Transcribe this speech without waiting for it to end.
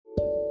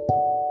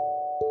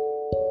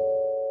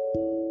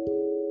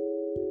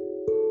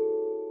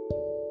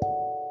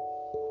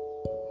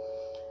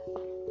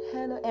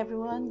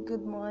everyone,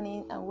 good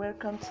morning and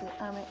welcome to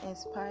Amy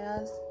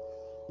Inspires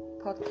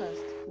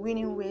podcast,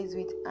 Winning Ways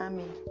with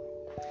Amy.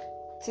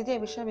 Today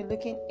we shall be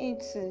looking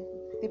into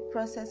the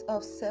process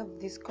of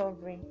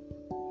self-discovery.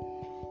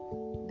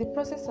 The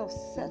process of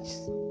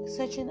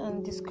searching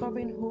and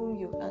discovering who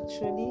you are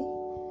truly,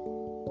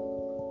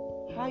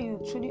 how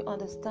you truly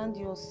understand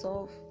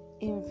yourself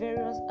in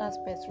various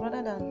aspects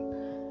rather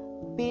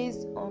than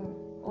based on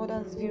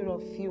others' view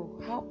of you,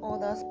 how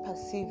others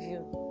perceive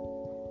you,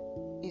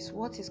 is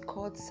what is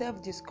called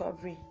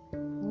self-discovery.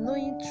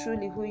 Knowing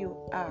truly who you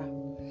are.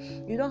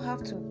 You don't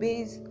have to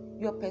base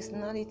your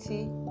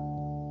personality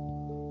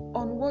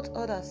on what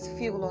others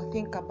feel or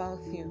think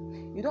about you.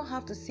 You don't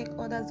have to seek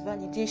others'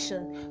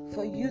 validation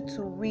for you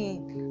to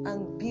win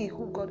and be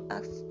who God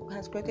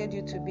has created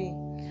you to be.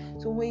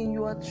 So when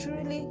you've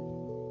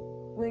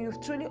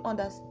truly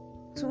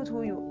understood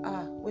who you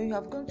are, when you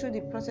have gone through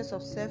the process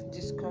of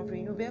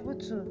self-discovery, you'll be able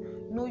to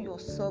know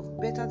yourself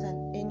better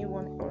than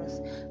anyone else,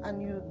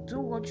 and you do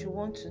what you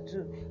want to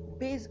do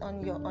based on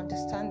your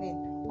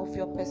understanding of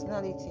your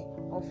personality,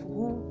 of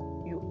who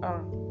you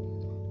are.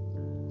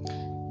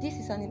 This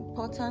is an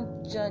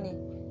important journey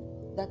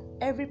that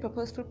every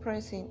purposeful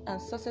person and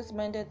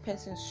success-minded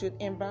person should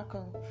embark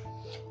on.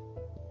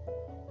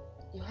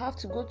 You have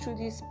to go through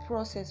this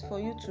process for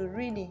you to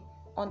really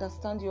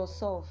understand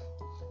yourself.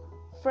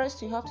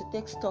 First, you have to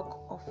take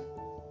stock of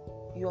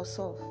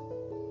yourself.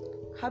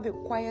 Have a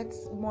quiet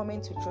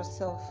moment with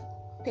yourself.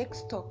 Take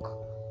stock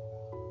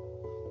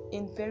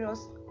in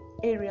various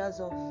areas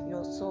of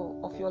your soul,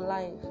 of your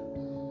life.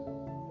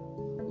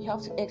 You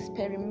have to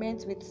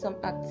experiment with some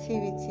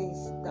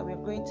activities that we're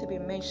going to be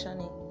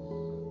mentioning.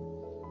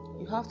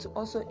 You have to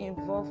also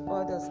involve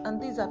others, and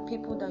these are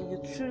people that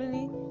you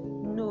truly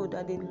know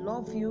that they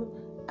love you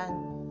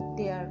and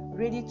they are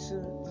ready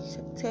to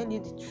tell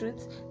you the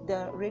truth. They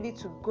are ready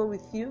to go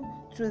with you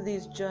through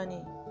this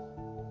journey.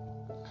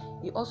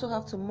 You also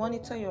have to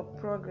monitor your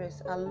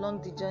progress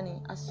along the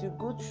journey as you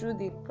go through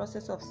the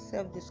process of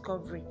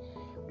self-discovery.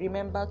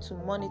 Remember to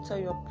monitor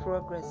your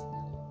progress.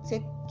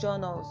 Take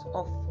journals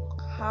of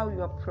how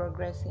you are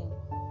progressing.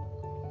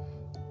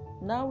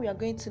 Now we are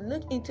going to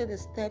look into the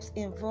steps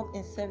involved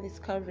in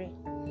self-discovery.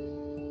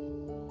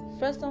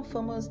 First and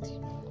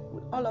foremost,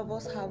 all of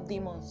us have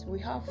demons. We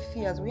have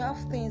fears. We have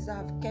things that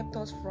have kept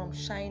us from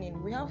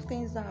shining. We have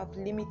things that have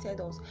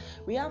limited us.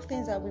 We have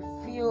things that we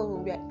feel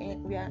we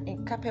are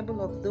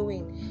incapable of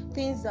doing.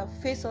 Things that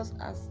face us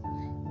as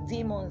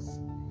demons.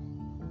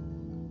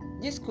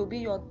 This could be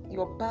your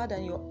bad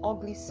and your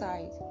ugly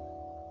side.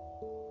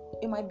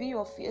 It might be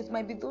your fears. It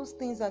might be those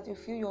things that you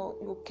feel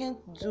you can't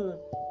do.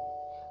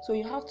 So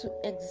you have to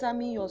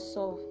examine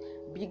yourself.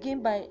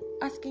 Begin by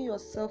asking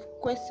yourself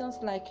questions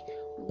like,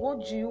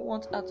 what do you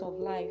want out of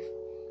life?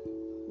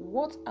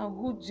 What and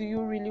who do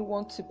you really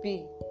want to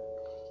be?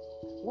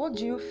 What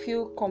do you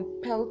feel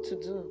compelled to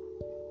do?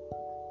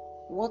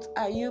 What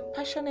are you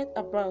passionate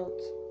about?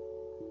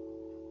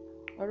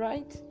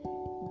 Alright?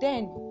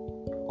 Then,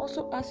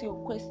 also ask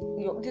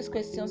these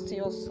questions to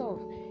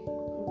yourself.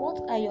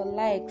 What are your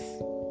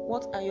likes?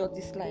 What are your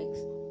dislikes?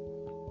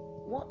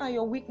 What are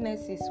your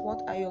weaknesses?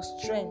 What are your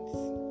strengths?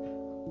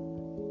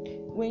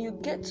 When you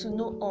get to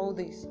know all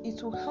this,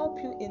 it will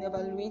help you in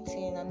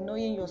evaluating and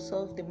knowing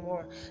yourself the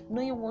more,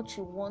 knowing what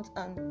you want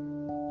and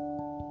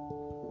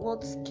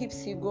what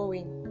keeps you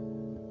going.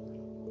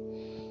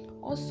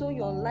 Also,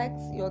 your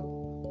likes, your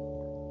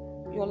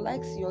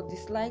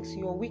dislikes,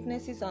 your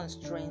weaknesses and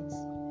strengths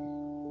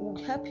will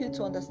help you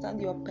to understand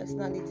your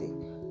personality,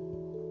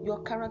 your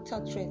character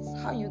traits,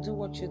 how you do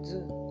what you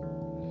do.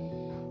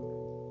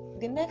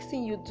 The next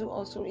thing you do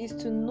also is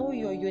to know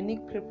your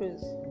unique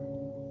purpose.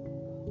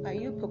 Are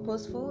you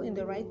purposeful in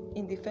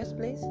the first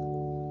place?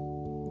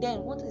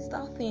 Then what is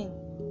that thing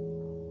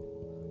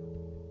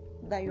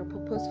that you're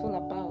purposeful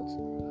about?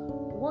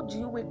 What do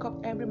you wake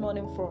up every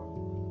morning for?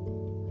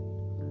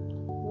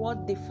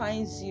 What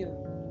defines you?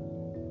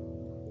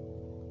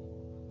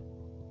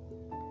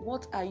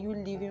 What are you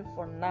living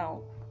for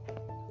now?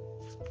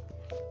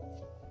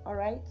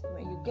 Alright,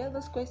 when you get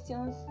those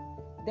questions,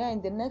 then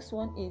the next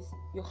one is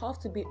you have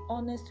to be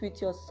honest with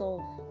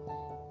yourself.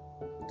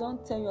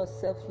 Don't tell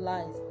yourself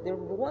lies. The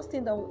worst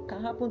thing that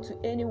can happen to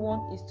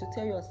anyone is to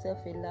tell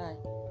yourself a lie.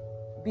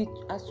 Be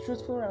as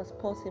truthful as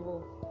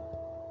possible.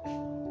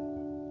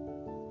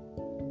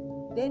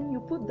 Then you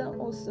put down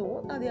also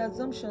what are the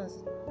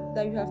assumptions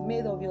that you have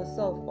made of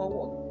yourself,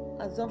 or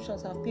what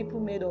assumptions have people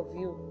made of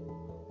you.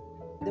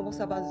 They must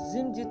have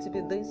assumed you to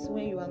be this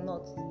when you are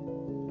not.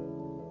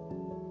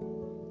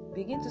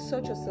 Begin to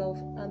search yourself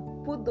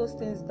and put those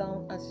things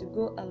down as you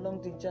go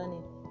along the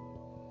journey.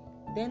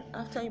 Then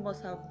after you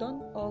must have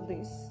done all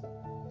this,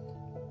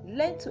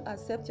 learn to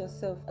accept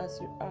yourself as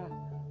you are.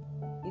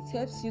 It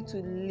helps you to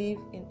live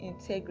in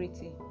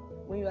integrity.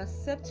 When you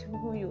accept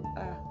who you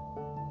are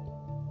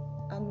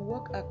and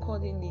work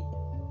accordingly,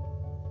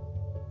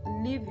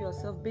 live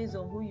yourself based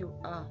on who you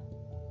are,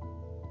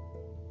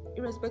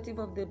 irrespective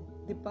of the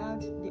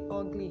bad, the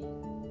ugly.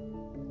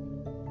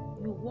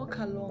 You walk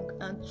along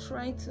and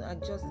try to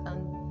adjust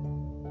and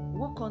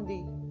work on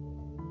the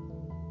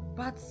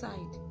bad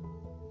side.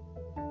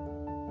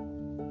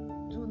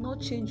 Do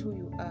not change who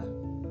you are.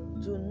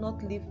 Do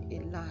not live a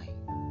lie.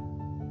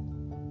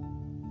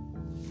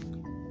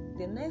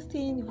 The next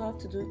thing you have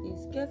to do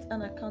is get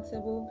an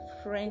accountable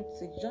friend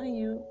to join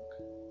you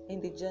in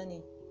the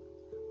journey.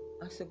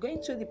 As you're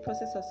going through the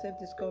process of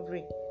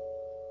self-discovery,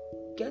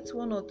 get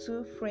one or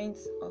two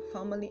friends or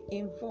family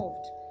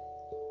involved.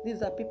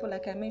 These are people,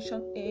 like I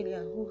mentioned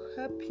earlier, who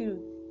help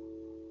you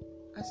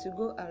as you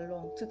go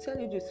along. To tell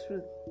you the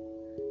truth,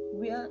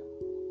 we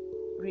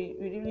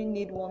really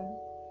need one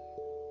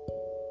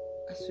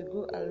as you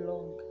go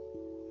along.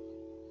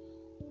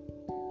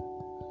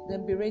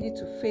 Then be ready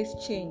to face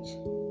change.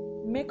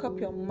 Make up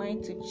your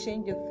mind to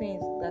change the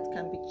things that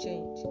can be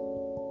changed.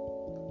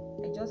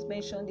 I just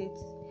mentioned it.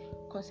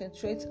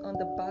 Concentrate on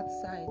the bad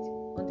side,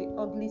 on the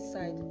ugly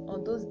side,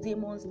 on those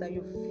demons that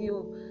you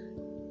feel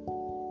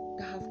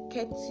that have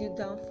kept you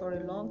down for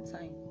a long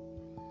time.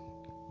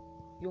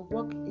 Your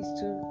work is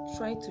to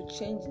try to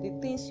change the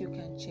things you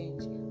can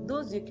change.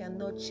 Those you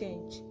cannot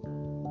change,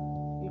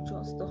 you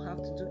just don't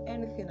have to do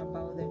anything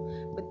about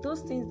them. But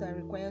those things that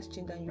requires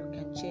change and you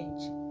can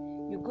change,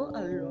 you go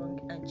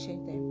along and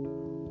change them.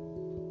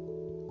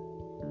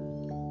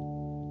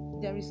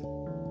 There is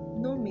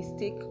no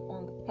mistake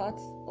on the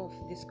path of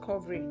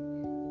discovery,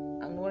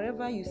 and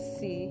whatever you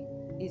see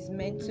is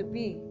meant to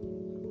be.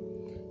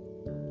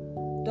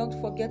 Don't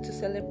forget to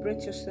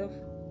celebrate yourself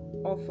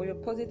or for your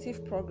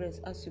positive progress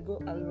as you go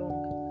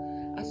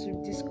along, as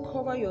you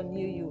discover your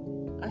new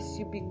you, as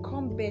you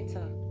become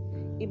better.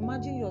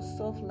 Imagine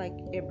yourself like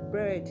a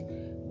bird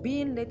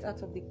being let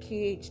out of the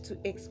cage to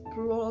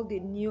explore the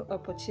new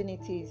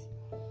opportunities.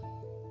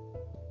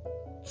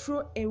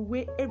 Throw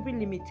away every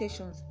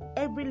limitations,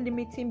 every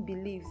limiting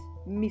beliefs,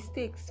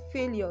 mistakes,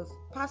 failures,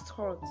 past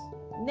hurts,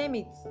 name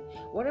it.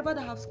 Whatever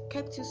that has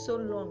kept you so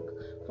long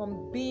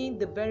from being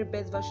the very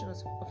best version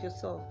of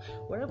yourself,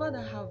 whatever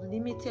that have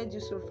limited you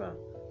so far,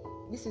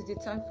 this is the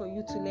time for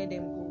you to let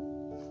them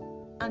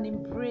go and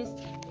embrace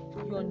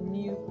your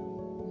new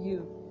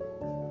you.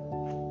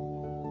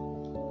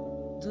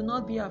 Do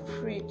not be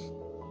afraid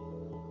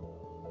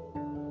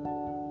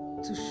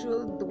to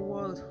show the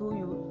world who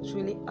you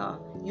truly are,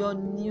 your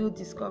new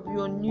discovery,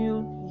 your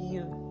new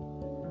you.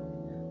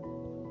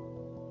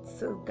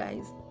 So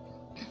guys,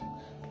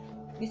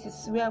 this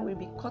is where we'll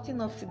be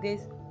cutting off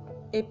today's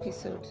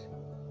episode.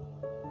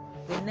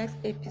 The next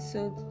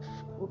episode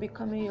will be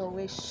coming your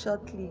way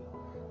shortly,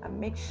 and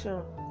make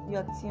sure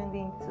you're tuned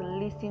in to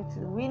listen to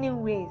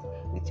Winning Ways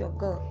with your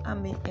girl,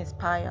 Ami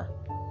Inspire.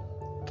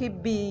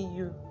 Keep being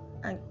you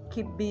and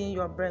keep being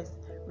your best.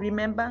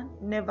 Remember,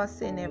 never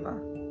say never.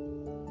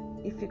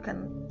 If you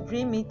can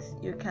dream it,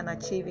 you can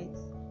achieve it.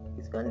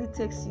 It only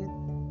takes you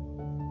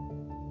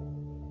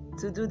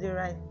to do the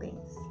right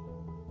things.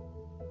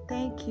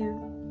 Thank you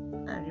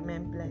and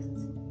remain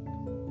blessed.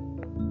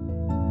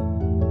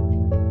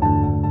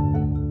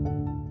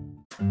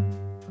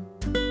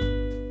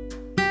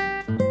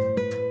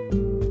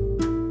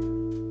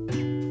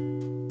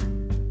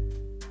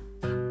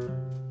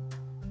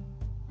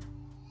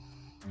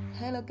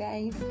 Hello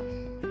guys,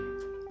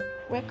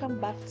 welcome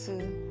back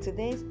to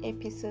today's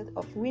episode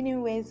of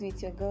Winning Ways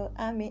with your girl,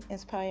 Ami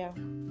Inspire.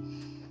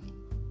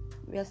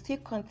 We are still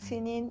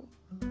continuing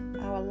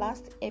our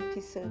last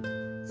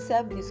episode,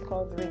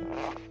 self-discovery.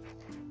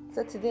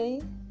 So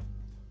today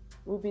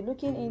we'll be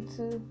looking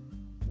into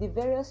the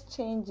various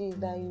changes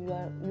that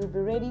you'll be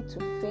ready to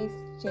face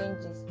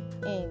changes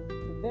in,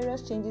 the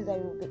various changes that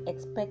you'll be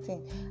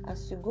expecting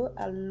as you go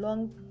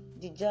along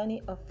the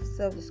journey of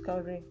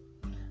self-discovery.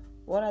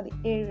 What are the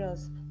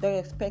areas that you're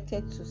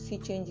expected to see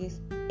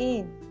changes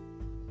in?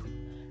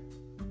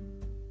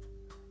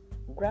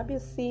 Grab your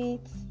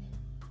seat,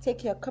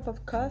 take your cup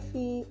of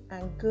coffee,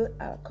 and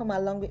come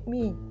along with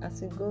me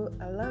as we go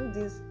along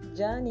this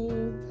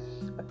journey.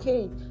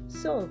 Okay,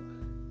 so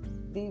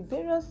the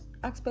various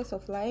aspects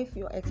of life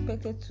you're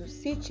expected to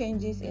see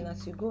changes in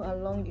as you go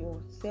along your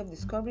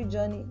self-discovery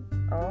journey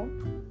are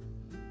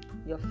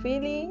your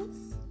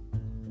feelings.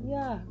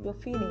 Yeah, your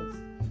feelings.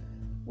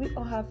 We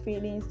all have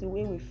feelings the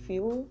way we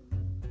feel,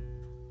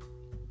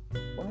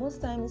 but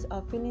most times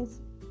our feelings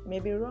may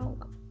be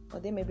wrong or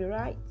they may be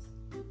right.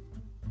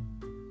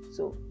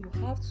 So you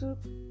have to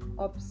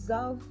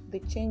observe the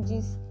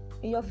changes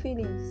in your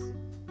feelings.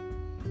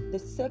 The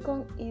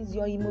second is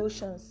your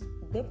emotions.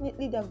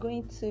 Definitely there are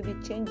going to be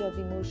change of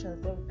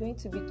emotions. There are going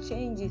to be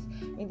changes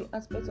in the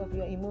aspects of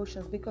your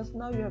emotions, because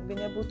now you have been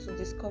able to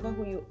discover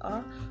who you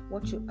are,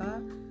 what you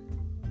are,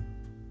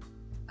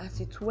 as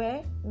it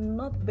were,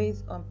 not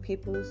based on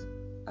people's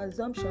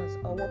assumptions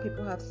or what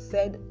people have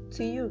said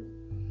to you.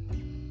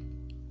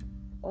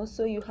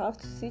 Also, you have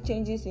to see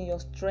changes in your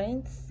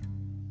strengths,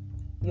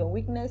 your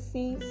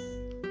weaknesses,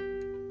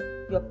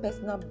 your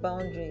personal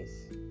boundaries.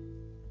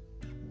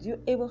 Do you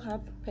ever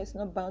have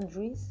personal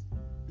boundaries,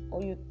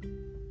 or you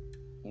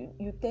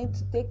tend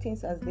to take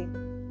things as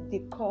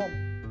they come?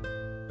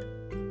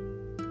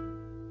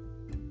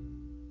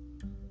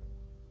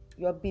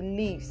 Your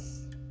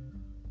beliefs.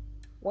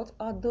 What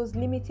are those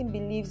limiting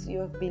beliefs you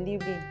have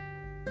believed in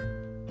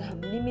that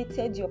have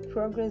limited your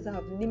progress, that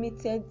have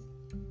limited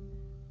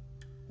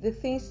the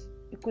things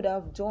you could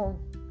have done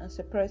as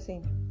a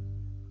person.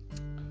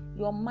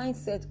 Your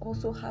mindset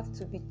also has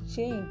to be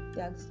changed.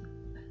 That's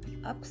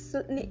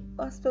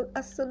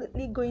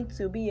absolutely going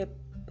to be a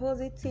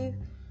positive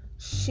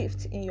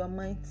shift in your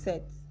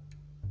mindset.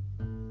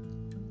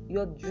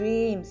 Your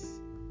dreams,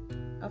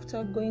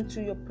 after going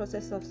through your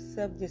process of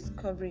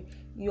self-discovery,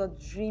 your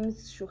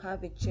dreams should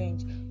have a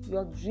change.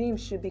 Your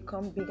dreams should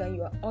become bigger.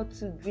 You ought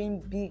to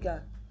dream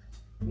bigger.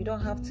 You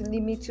don't have to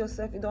limit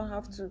yourself. You don't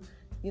have to,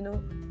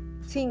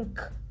 think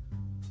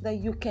that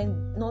you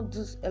can not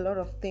do a lot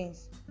of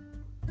things.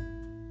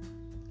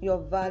 Your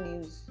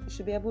values. You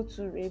should be able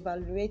to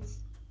reevaluate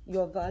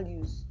your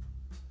values.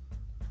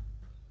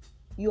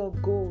 Your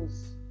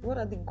goals. What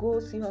are the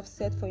goals you have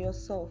set for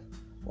yourself?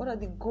 What are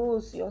the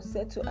goals you're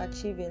set to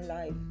achieve in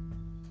life?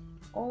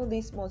 All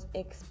this must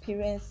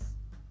experience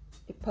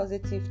a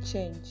positive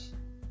change.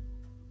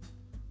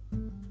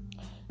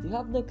 You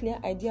have no clear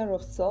idea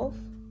of self,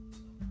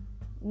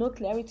 no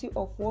clarity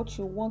of what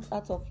you want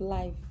out of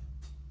life.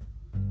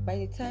 By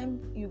the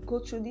time you go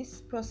through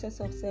this process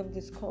of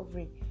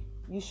self-discovery,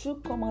 you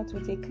should come out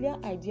with a clear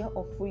idea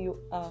of who you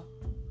are.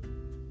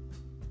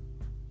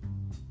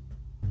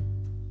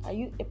 Are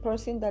you a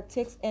person that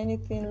takes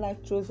anything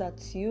life throws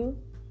at you?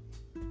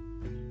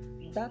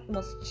 That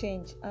must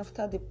change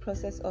after the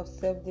process of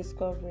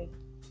self-discovery.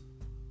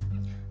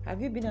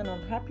 Have you been an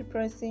unhappy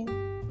person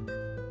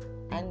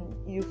and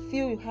you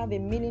feel you have a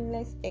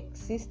meaningless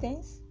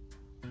existence?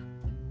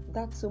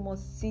 That too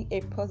must see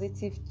a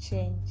positive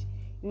change.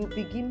 You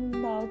begin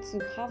now to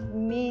have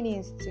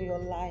meanings to your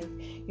life.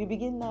 You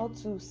begin now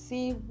to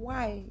see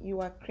why you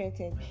are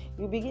created.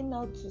 You begin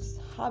now to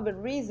have a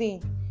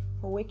reason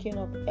for waking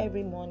up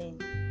every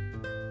morning.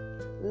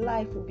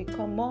 Life will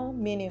become more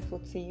meaningful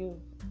to you.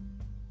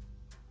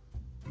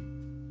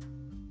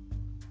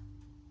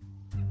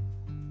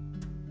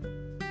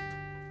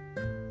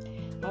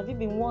 Have you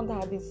been one that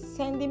has been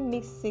sending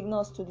mixed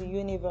signals to the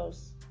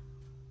universe?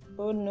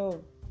 Oh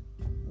no,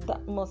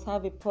 that must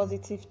have a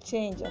positive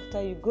change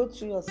after you go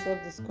through your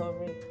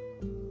self-discovery.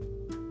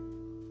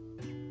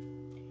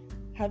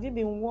 Have you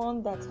been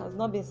one that has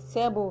not been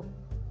stable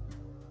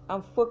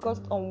and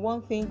focused on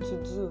one thing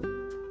to do?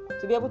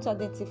 To be able to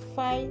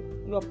identify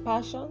your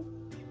passion?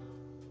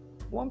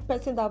 One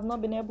person that have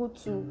not been able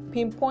to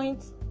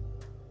pinpoint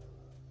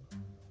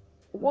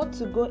what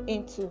to go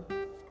into.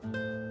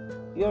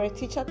 You're a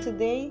teacher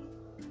today,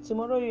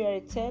 tomorrow you're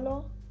a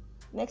tailor,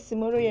 next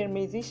tomorrow you're a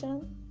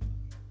musician,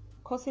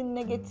 causing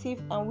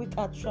negative and weak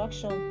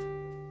attraction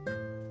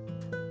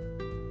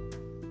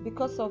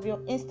because of your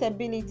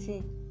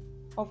instability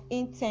of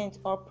intent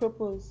or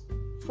purpose,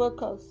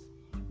 focus,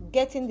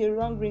 getting the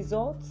wrong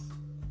results.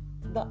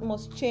 That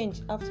must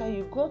change after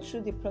you go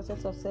through the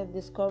process of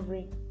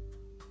self-discovery.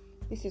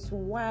 This is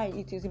why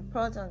it is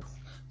important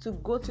to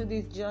go through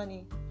this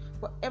journey.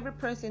 For every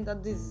person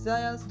that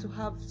desires to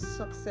have a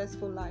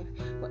successful life,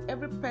 for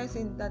every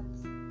person that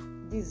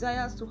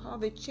desires to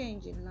have a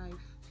change in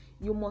life,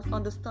 you must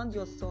understand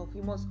yourself.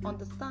 You must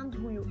understand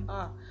who you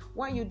are,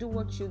 why you do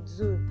what you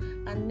do,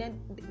 and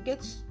then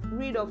get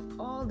rid of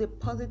all the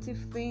positive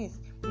things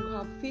you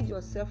have fed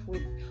yourself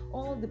with,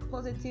 all the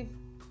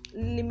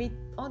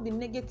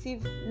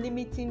negative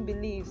limiting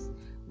beliefs,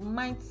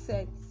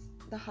 mindsets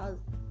that has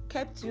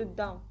kept you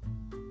down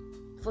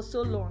for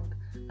so long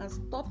and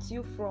stopped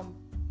you from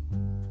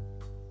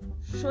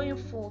showing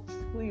forth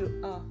who you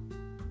are,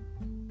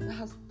 that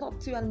has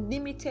stopped you and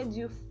limited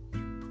you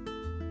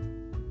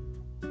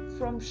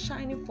from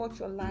shining forth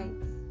your light.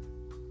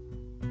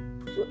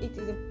 So it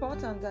is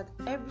important that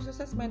every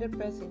success-minded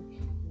person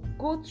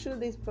go through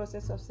this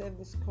process of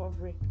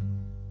self-discovery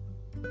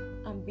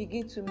and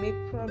begin to make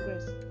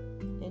progress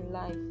in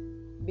life.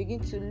 Begin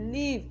to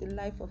live the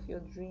life of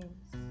your dreams.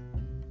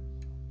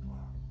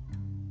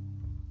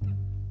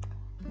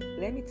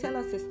 Let me tell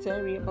us a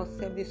story about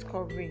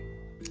self-discovery.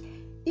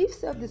 If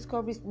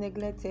self-discovery is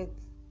neglected,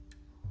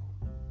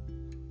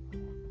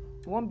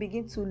 one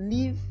begins to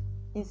live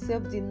in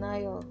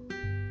self-denial.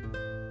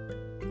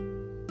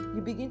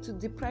 You begin to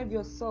deprive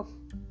yourself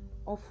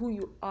of who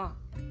you are.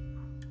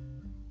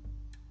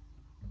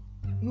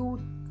 You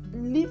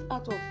live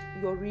out of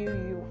your real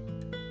you.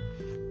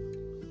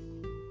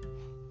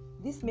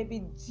 This may be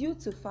due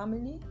to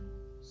family,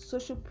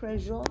 social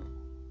pressure,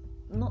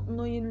 not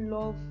knowing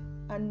love,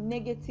 and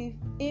negative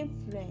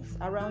influence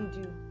around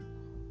you.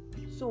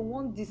 So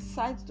one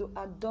decides to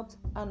adopt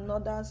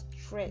another's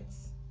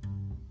traits.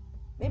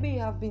 Maybe you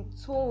have been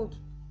told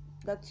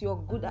that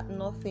you're good at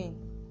nothing.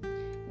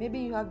 Maybe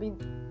you have been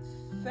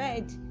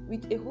fed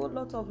with a whole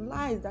lot of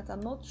lies that are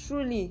not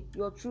truly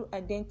your true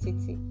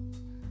identity.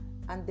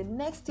 And the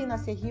next thing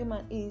as a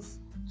human is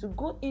to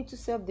go into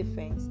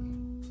self-defense.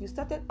 You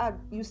started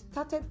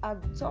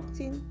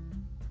adopting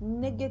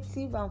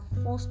negative and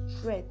false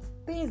traits,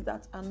 things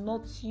that are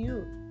not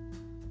you.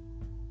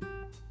 I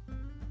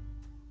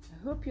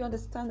hope you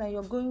understand that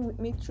you're going with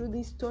me through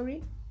this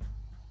story.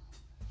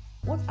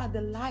 What are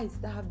the lies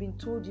that have been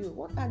told you?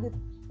 What are the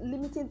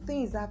limiting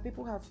things that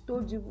people have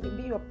told you,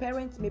 maybe your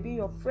parents, maybe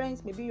your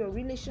friends, maybe your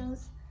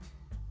relations,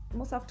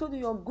 must have told you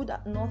you're good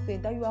at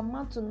nothing, that you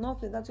amount to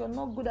nothing, that you're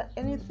not good at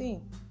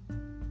anything.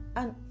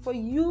 And for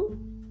you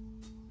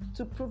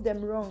to prove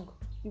them wrong,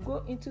 you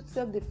go into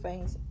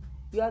self-defense,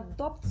 you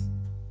adopt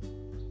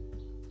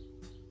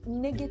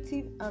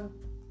negative and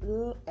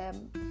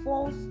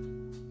false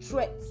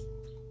threats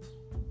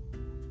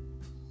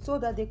so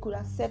that they could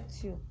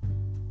accept you.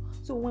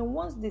 So when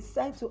one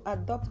decides to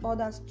adopt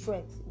others'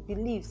 threats,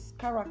 beliefs,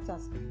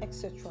 characters,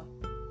 etc.,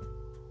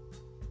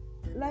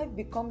 life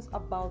becomes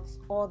about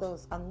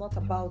others and not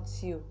about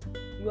you.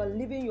 You are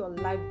living your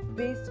life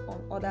based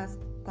on others'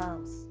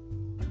 terms.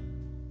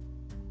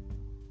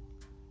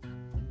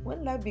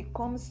 When life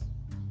becomes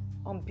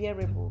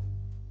unbearable,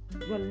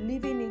 you are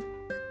living it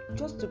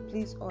just to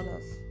please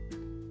others.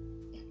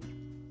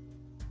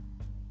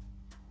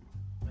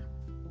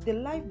 The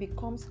life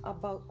becomes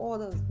about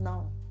others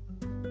now,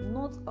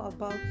 not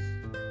about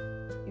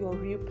your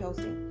real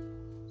person.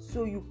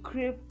 So you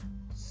crave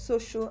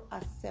social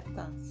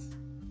acceptance.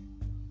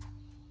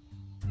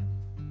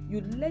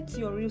 You let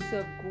your real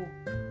self go.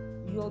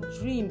 Your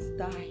dreams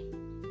die.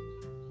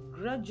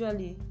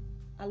 Gradually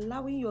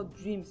allowing your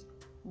dreams,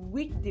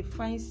 which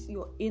defines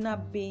your inner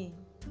being,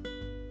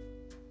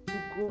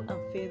 to go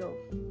and fade off.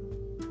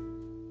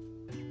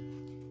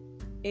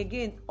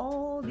 Again,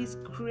 all this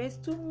creates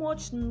too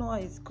much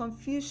noise,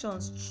 confusion,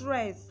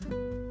 stress,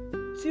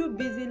 too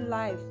busy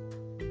life.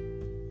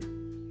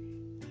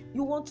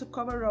 You want to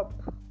cover up,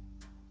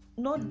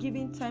 not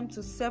giving time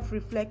to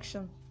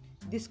self-reflection,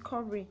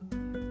 discovery,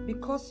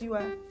 because you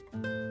are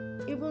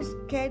even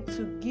scared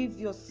to give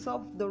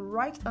yourself the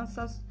right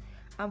answers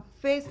and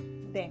face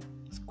them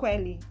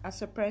squarely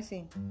as a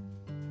person.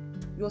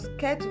 You're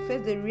scared to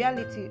face the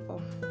reality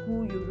of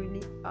who you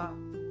really are.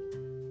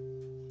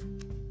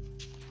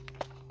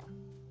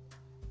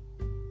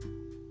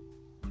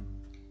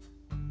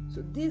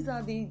 So these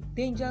are the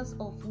dangers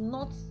of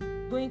not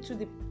going through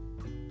the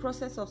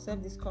process of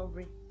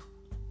self-discovery.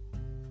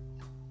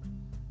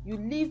 You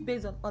live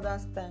based on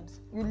others'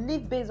 terms. You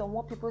live based on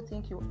what people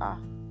think you are,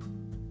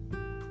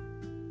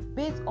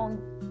 based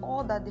on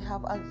all that they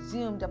have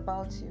assumed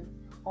about you,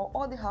 or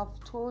all they have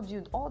told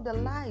you, all the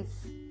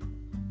lies,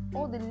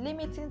 all the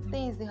limiting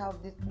things they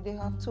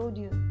have told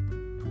you.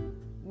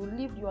 You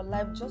live your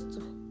life just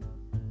to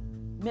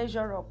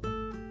measure up,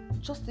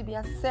 just to be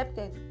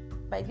accepted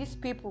by these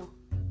people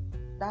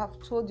that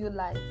have told you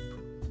lies.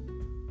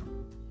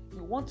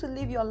 You want to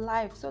live your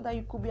life so that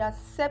you could be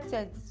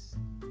accepted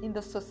in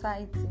the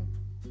society,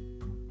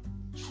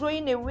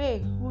 throwing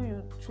away who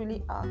you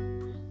truly are,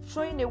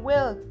 throwing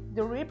away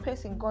the real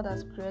person God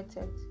has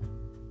created,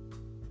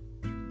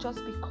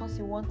 just because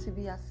you want to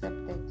be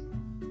accepted.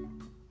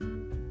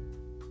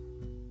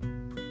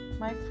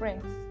 My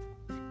friends,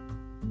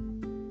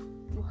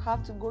 you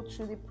have to go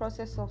through the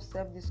process of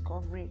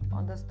self-discovery,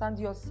 understand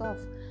yourself,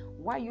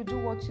 why you do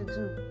what you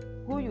do,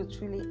 who you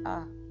truly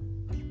are,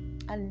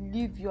 and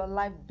live your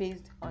life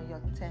based on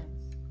your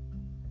terms.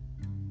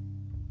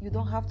 You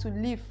don't have to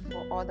live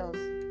for others.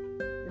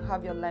 You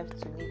have your life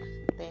to live.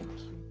 Thank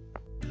you.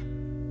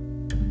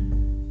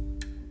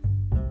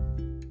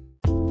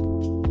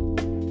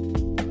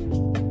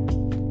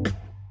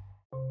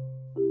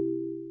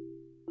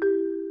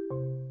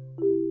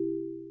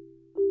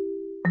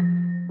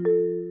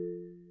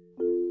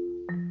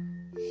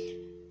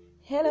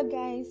 Hello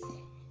guys,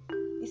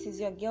 this is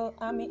your girl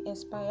Ami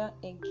Inspire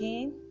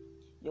again.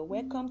 You're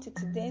welcome to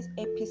today's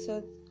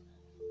episode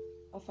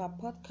of our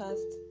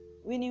podcast,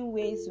 Winning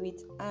Ways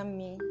with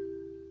Ami.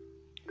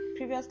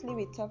 Previously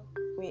we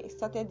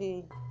started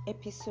the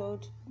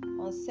episode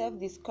on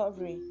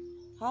self-discovery,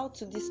 how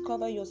to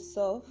discover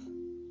yourself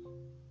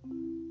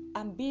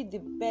and be the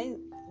best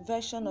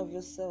version of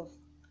yourself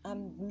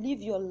and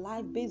live your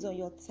life based on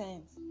your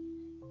terms.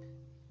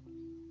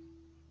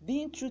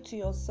 Being true to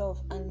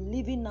yourself and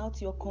living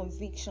out your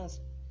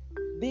convictions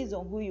based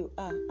on who you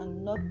are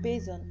and not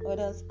based on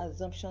others'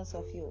 assumptions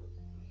of you.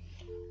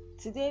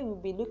 Today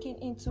we'll be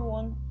looking into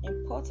one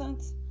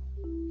important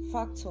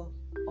factor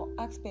or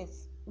aspect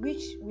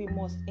which we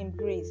must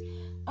embrace.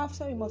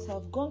 After you must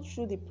have gone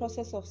through the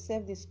process of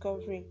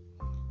self-discovery,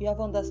 you have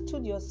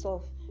understood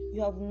yourself,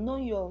 you have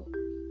known your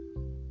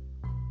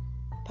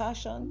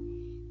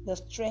passion, your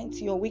strengths,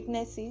 your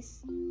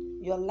weaknesses,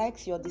 your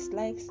likes, your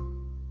dislikes.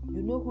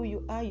 You know who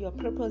you are, your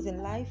purpose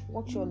in life,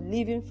 what you're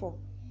living for.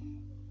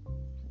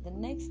 The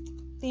next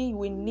thing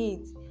we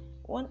need,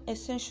 one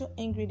essential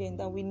ingredient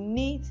that we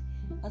need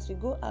as we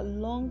go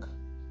along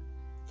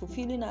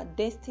fulfilling our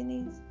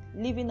destinies,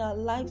 living our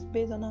lives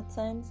based on our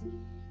times,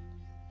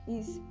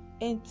 is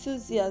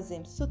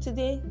enthusiasm. So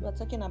today we are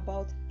talking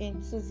about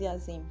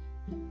enthusiasm.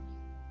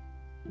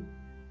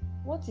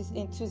 What is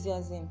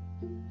enthusiasm?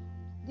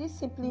 This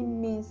simply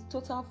means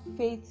total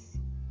faith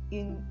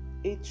in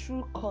a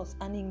true cause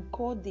and in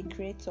God the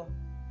Creator.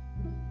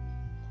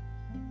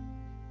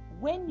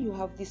 When you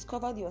have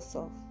discovered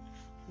yourself,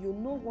 you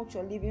know what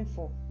you're living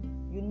for,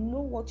 you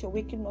know what you're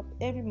waking up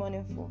every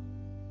morning for,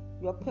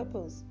 your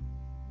purpose,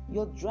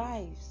 your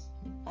drives,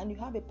 and you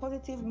have a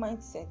positive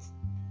mindset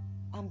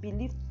and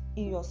belief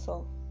in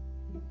yourself,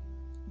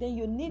 then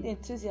you need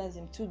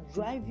enthusiasm to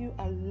drive you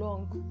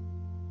along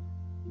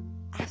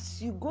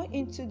as you go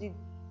into the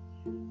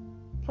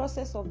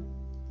process of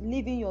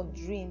living your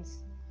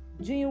dreams,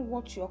 doing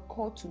what you're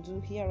called to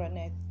do here on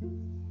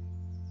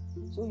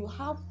earth. So you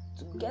have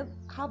to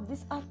have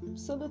this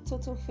absolute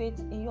total faith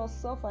in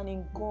yourself and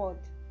in God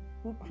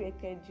who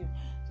created you.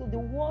 So the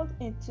word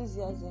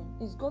enthusiasm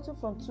is gotten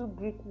from two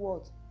Greek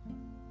words,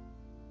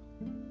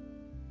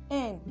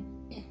 en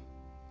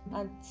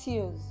and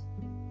theos.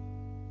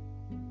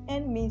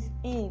 En means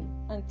in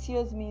and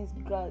theos means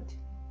God.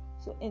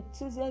 So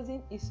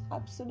enthusiasm is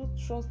absolute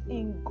trust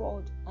in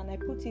God, and I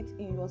put it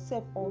in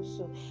yourself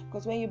also,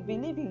 because when you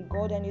believe in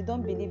God and you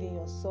don't believe in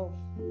yourself,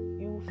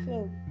 you will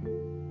fail.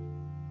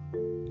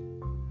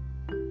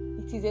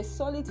 It is a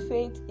solid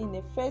faith in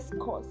the first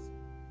cause,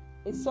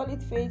 a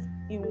solid faith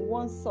in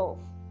oneself,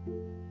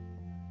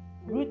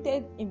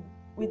 rooted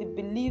with a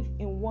belief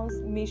in one's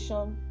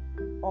mission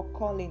or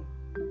calling.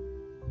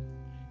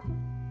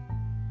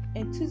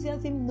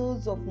 Enthusiasm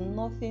knows of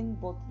nothing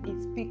but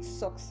it speaks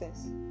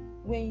success.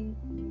 When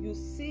you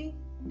see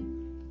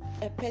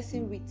a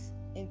person with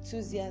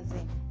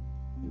enthusiasm,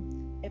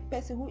 a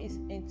person who is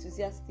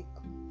enthusiastic,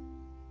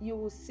 you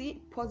will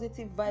see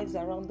positive vibes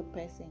around the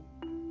person.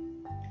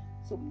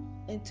 So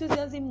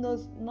enthusiasm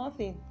knows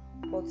nothing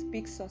but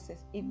speaks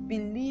success. It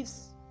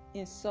believes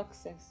in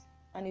success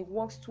and it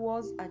works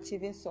towards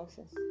achieving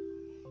success.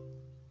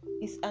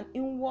 It's an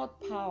inward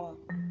power.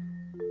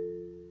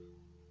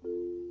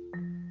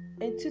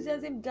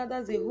 Enthusiasm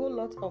gathers a whole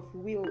lot of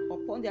will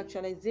upon the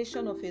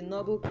actualization of a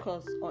noble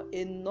cause or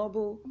a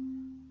noble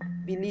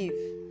belief,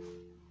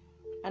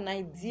 an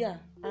idea,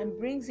 and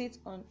brings it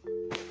on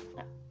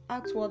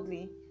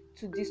outwardly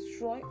to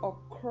destroy or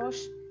crush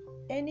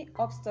any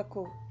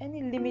obstacle,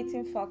 any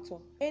limiting factor,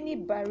 any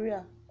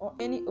barrier, or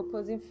any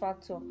opposing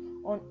factor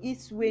on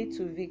its way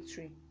to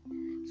victory.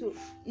 So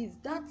it's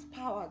that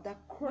power that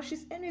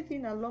crushes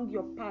anything along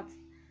your path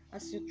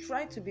as you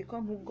try to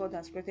become who God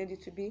has created you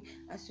to be,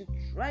 as you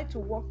try to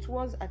work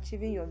towards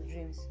achieving your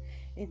dreams.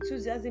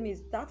 Enthusiasm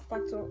is that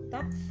factor,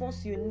 that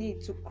force you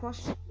need to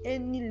crush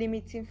any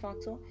limiting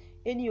factor,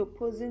 any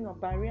opposing or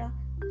barrier,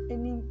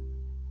 any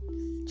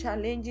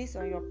challenges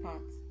on your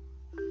path.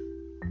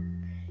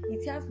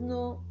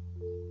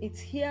 It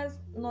hears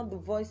not the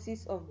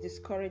voices of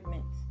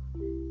discouragement,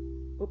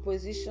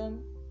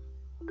 opposition,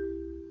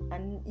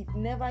 and it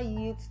never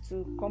yields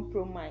to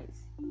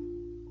compromise.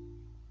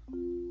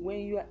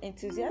 When you are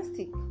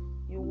enthusiastic,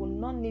 you will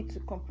not need to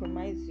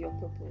compromise your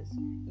purpose.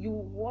 You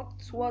will work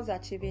towards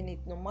achieving it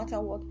no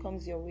matter what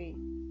comes your way.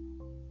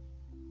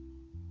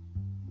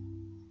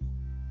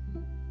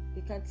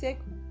 You can take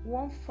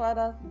one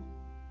further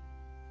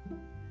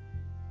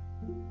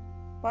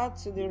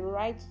path to the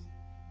right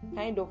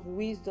kind of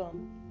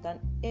wisdom than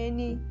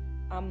any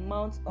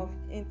amount of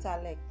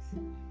intellect.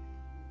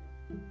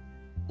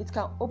 It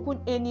can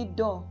open any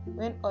door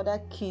when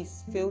other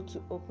keys fail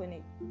to open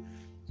it.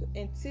 So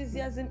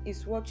enthusiasm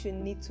is what you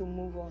need to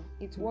move on.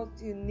 It's what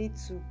you need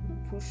to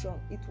push on.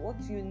 It's what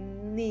you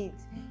need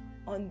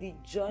on the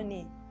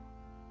journey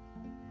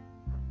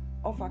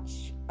of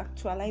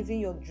actualizing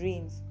your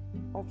dreams,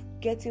 of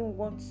getting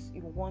what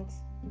you want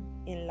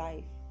in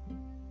life.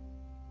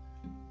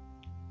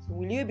 So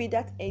will you be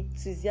that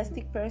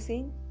enthusiastic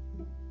person?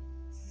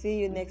 See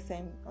you next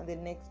time on the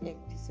next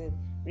episode.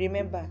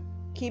 Remember,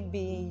 keep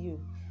being you.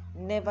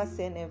 Never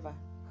say never.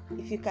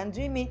 If you can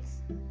dream it,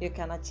 you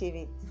can achieve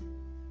it.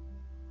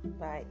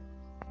 Bye.